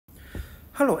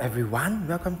Hello everyone,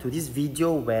 welcome to this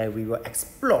video where we will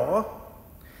explore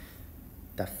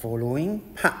the following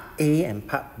part A and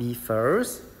part B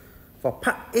first. For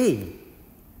part A,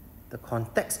 the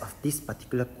context of this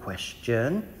particular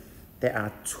question, there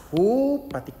are two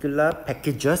particular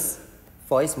packages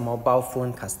for its mobile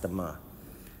phone customer.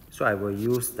 So I will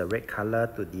use the red color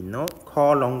to denote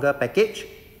call longer package,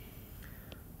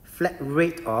 flat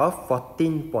rate of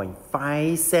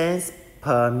 14.5 cents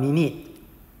per minute.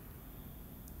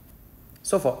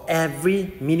 So for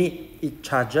every minute, it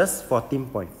charges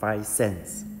 14.5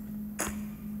 cents.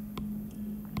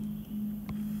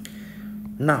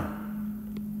 Now,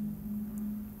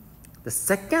 the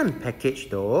second package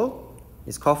though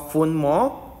is called phone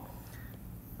more.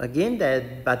 Again,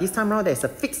 but this time around, there's a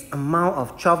fixed amount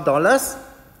of $12.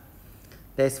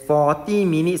 There's 40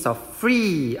 minutes of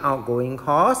free outgoing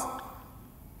calls,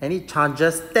 and it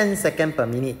charges 10 seconds per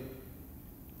minute.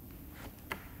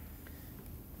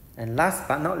 And last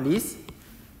but not least,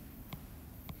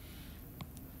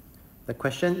 the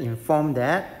question informed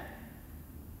that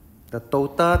the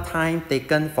total time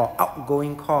taken for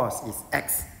outgoing calls is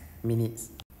X minutes.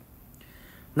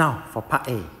 Now for part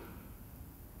A.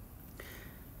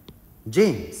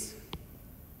 James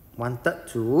wanted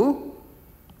to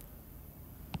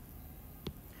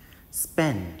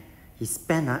spend,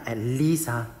 at least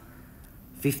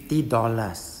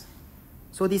 $50.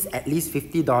 So this at least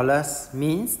 $50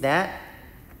 means that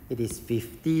it is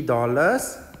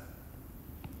 $50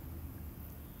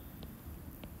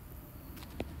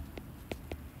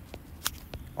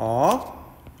 or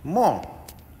more.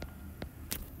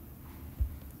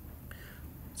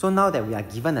 So now that we are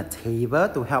given a table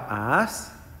to help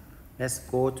us, let's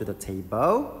go to the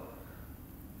table.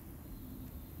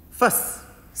 First,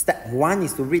 step 1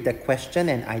 is to read the question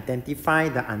and identify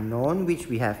the unknown which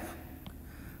we have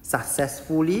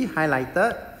successfully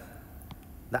highlighted.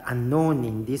 The unknown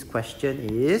in this question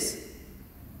is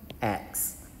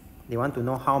X. They want to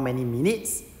know how many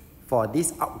minutes for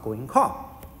this outgoing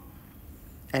call.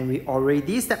 And we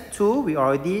already, step 2, we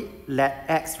already let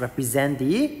X represent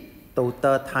the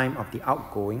total time of the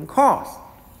outgoing calls.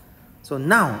 So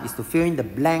now is to fill in the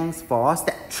blanks for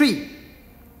step 3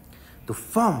 to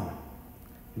form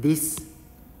this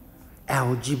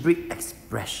algebraic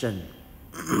expression.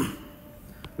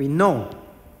 We know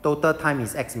total time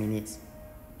is X minutes.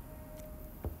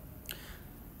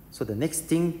 So the next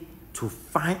thing to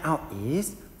find out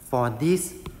is for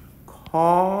these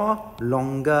call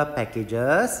longer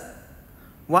packages,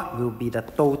 what will be the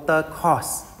total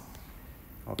cost?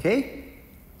 Okay,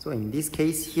 so in this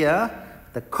case here,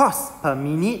 the cost per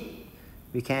minute,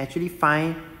 we can actually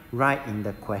find right in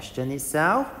the question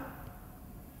itself,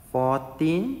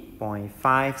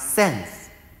 14.5 cents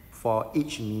for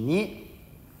each minute.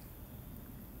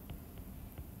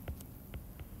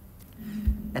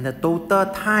 And the total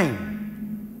time,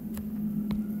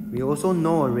 we also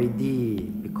know already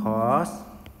because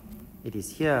it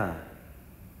is here.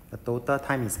 The total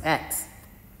time is X.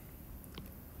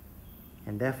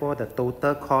 And therefore, the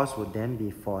total cost would then be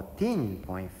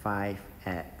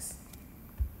 14.5x.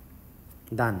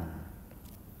 Done.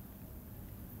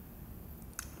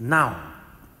 Now,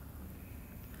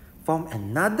 form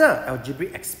another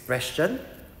algebraic expression,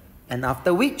 and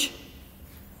after which,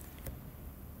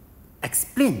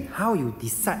 explain how you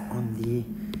decide on the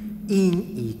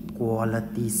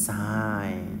inequality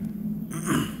sign.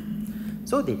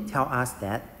 So they tell us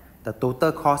that the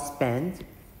total cost spent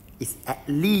is at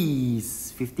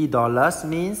least $50,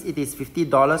 means it is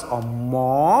 $50 or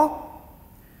more.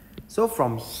 So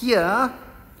from here,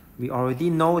 we already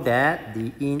know that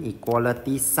the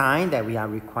inequality sign that we are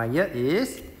required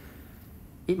is,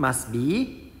 it must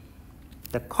be,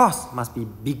 the cost must be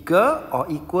bigger or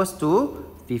equals to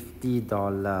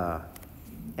 $50.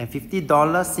 And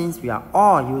 $50, since we are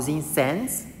all using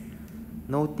cents,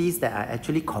 notice that I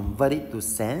actually convert it to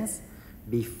cents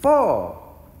before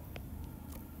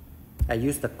I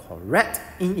use the correct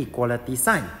inequality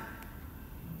sign.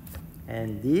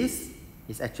 And this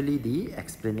is actually the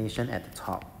explanation at the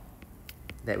top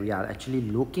that we are actually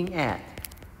looking at.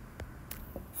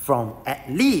 From at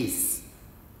least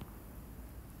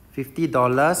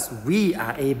 $50, we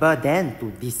are able then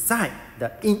to decide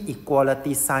the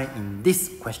inequality sign in this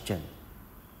question.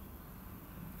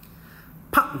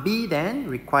 Part B then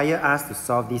requires us to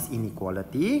solve this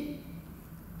inequality.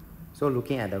 So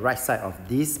looking at the right side of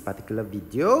this particular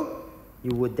video,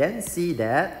 you would then see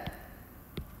that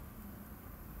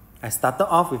I started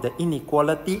off with the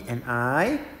inequality and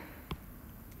I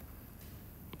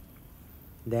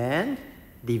then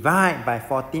divide by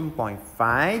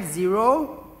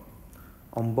 14.50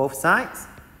 on both sides.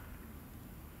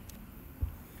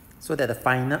 So that the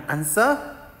final answer,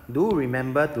 do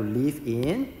remember to leave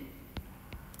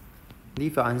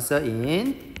your answer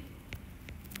in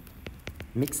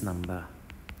mixed number.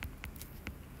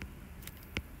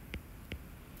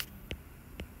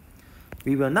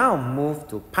 We will now move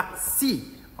to part C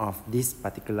of this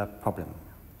particular problem.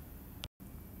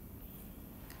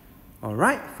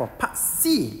 Alright, for part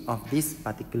C of this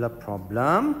particular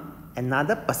problem,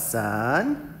 another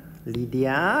person,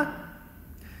 Lydia,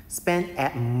 spent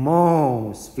at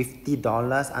most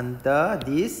 $50 under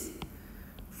this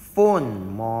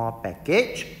phone mall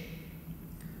package.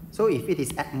 So if it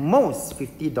is at most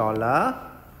 $50,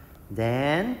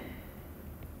 then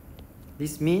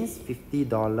this means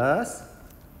 $50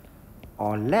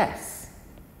 or less.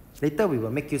 Later we will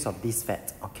make use of this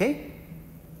fact, okay?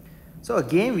 So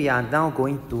again, we are now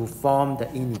going to form the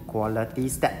inequality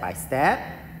step by step.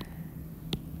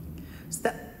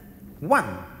 Step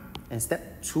 1 and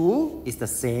step 2 is the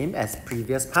same as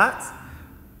previous parts.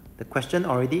 The question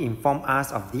already informed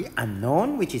us of the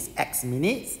unknown, which is x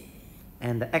minutes,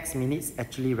 and the x minutes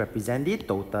actually represent the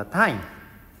total time,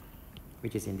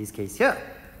 which is in this case here.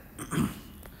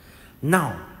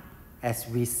 Now, as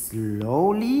we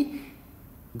slowly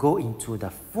go into the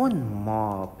phone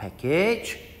mall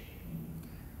package,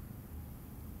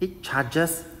 it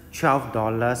charges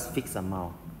 $12 fixed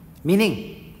amount.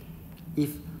 Meaning,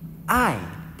 if I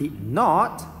did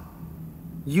not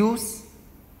use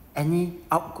any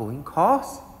outgoing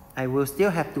cost, I will still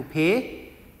have to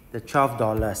pay the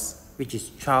 $12, which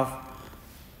is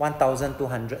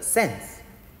 1,200 cents.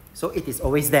 So it is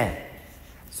always there.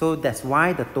 So that's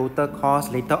why the total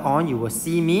cost later on, you will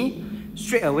see me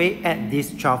straight away add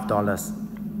this $12.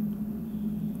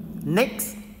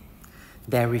 Next,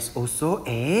 there is also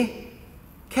a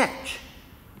catch.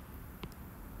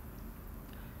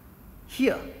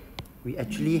 Here, we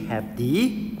actually have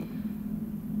the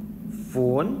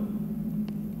phone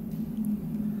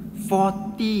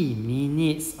 40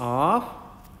 minutes of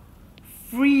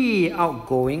free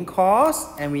outgoing cost,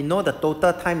 and we know the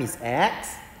total time is x,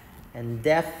 and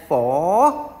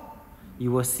therefore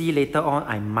you will see later on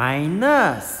I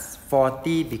minus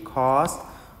 40 because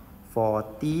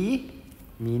 40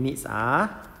 minutes are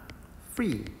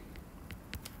free.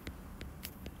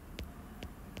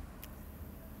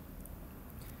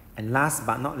 And last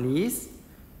but not least,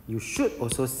 you should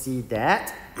also see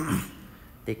that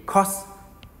they cost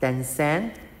 10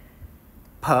 cents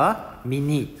per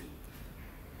minute.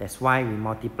 That's why we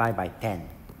multiply by 10.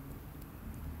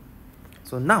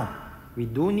 So now, we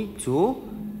do need to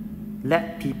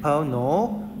let people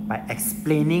know by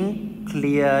explaining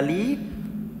clearly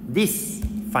this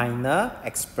final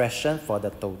expression for the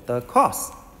total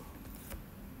cost.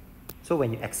 So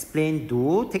when you explain,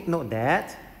 do take note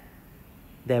that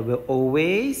there will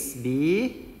always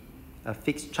be a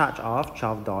fixed charge of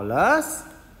 $12.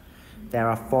 There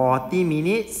are 40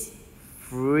 minutes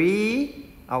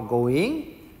free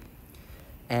outgoing,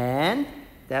 and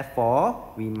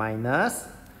therefore we minus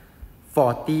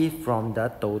 40 from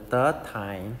the total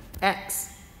time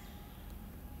x.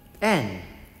 And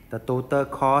the total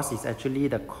cost is actually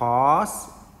the cost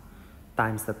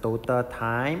times the total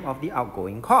time of the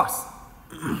outgoing cost.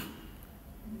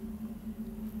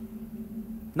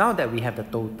 Now that we have the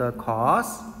total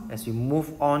cost, as we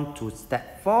move on to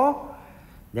step 4,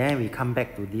 then we come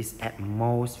back to this at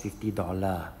most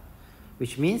 $50,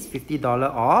 which means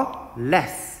 $50 or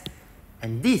less.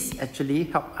 And this actually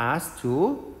helps us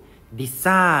to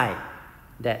decide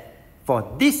that for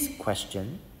this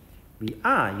question, we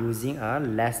are using a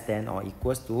less than or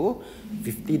equals to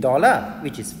 $50,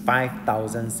 which is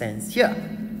 5,000 cents here.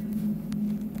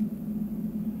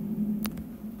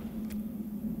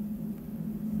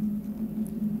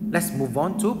 Let's move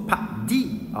on to part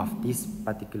D of this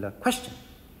particular question.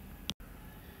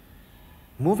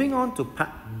 Moving on to part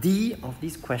D of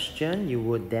this question, you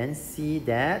would then see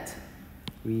that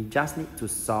we just need to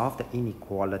solve the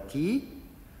inequality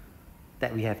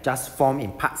that we have just formed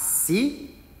in part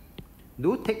C.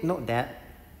 Do take note that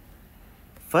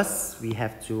first we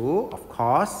have to, of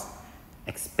course,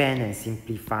 expand and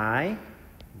simplify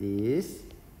this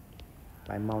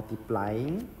by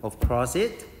multiplying across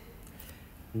it.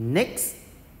 Next,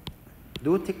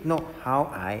 do take note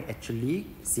how I actually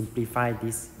simplify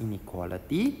this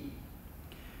inequality.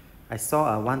 I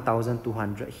saw a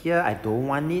 1,200 here. I don't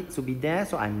want it to be there,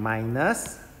 so I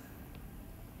minus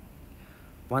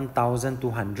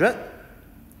 1,200.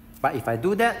 But if I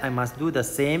do that, I must do the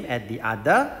same at the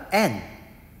other end.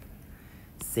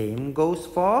 Same goes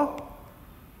for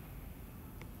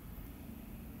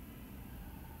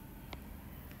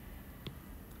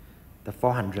the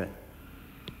 400.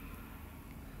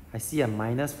 I see a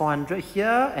minus 400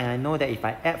 here, and I know that if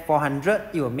I add 400,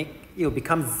 it will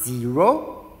become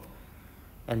 0,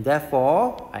 and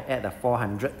therefore I add a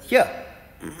 400 here.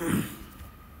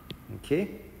 Okay,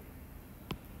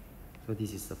 so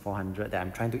this is the 400 that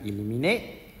I'm trying to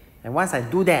eliminate, and once I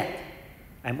do that,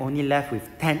 I'm only left with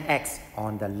 10x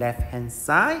on the left hand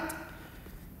side,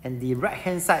 and the right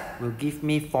hand side will give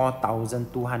me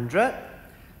 4,200.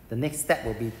 The next step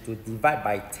will be to divide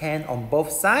by 10 on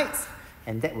both sides,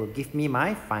 and that will give me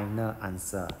my final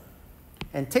answer.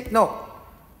 And take note,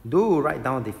 do write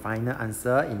down the final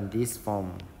answer in this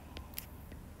form.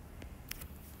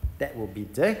 That will be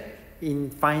the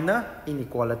final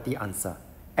inequality answer.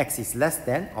 X is less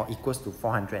than or equals to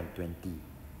 420.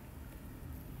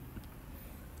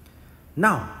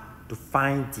 Now, to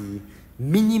find the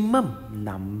minimum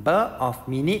number of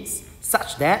minutes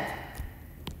such that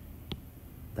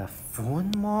the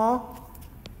phone mall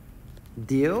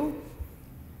deal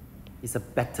is a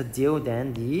better deal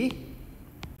than the...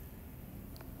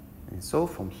 And so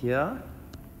from here,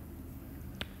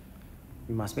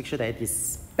 we must make sure that it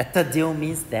is better deal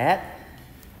means that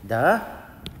the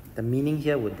meaning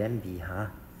here would then be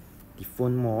the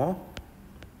phone mall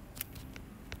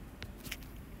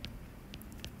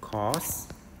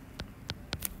cost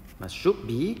should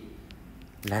be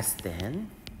less than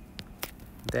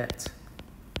that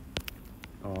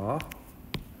of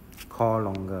call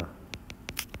longer.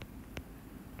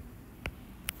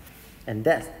 And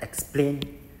that explains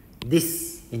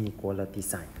this inequality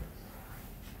sign.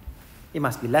 It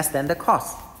must be less than the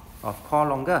cost of call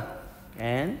longer,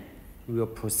 and we will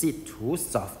proceed to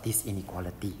solve this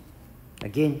inequality.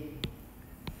 Again,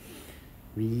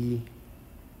 we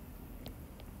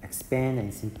expand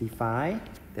and simplify.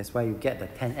 That's why you get the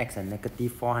 10x and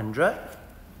negative 400.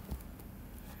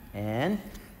 And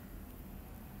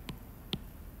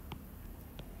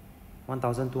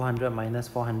 1,200 minus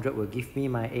 400 will give me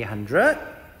my 800.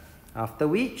 After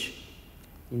which,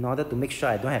 in order to make sure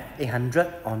I don't have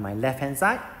 800 on my left hand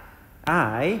side,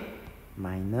 I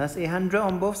minus 800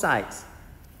 on both sides,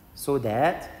 so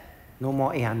that no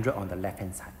more 800 on the left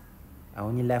hand side. I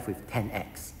only left with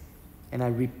 10x. And I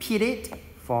repeat it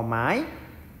for my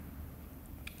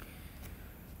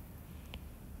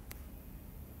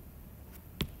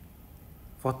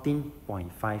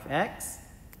 (14.5x),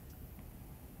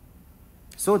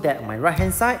 so that my right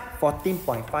hand side,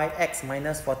 14.5x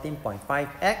minus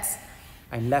 14.5x,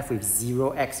 I'm left with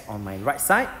 0x on my right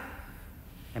side,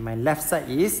 and my left side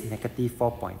is negative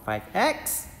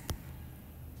 4.5x.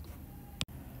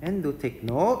 And do take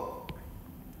note,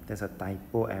 there's a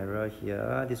typo error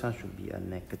here. This one should be a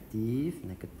negative,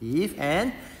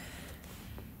 and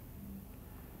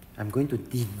I'm going to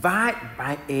divide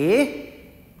by a,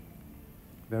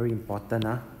 very important,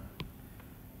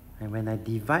 and when I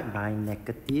divide by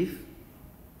negative,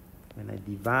 when I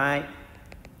divide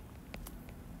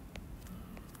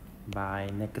by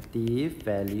negative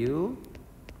value,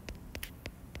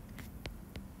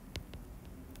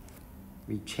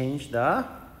 we change the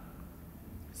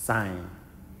sign.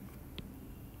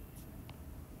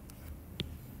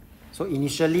 So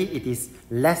initially it is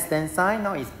less than sign,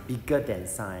 now it's bigger than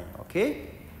sign, okay?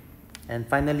 And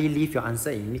finally leave your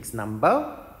answer in mixed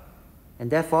number, and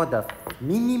therefore the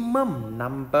minimum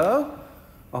number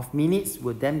of minutes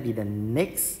would then be the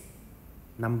next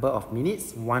number of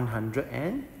minutes,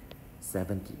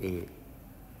 178.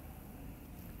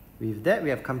 With that, we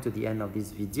have come to the end of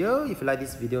this video. If you like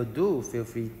this video, do feel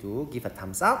free to give a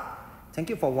thumbs up.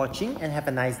 Thank you for watching and have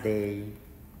a nice day.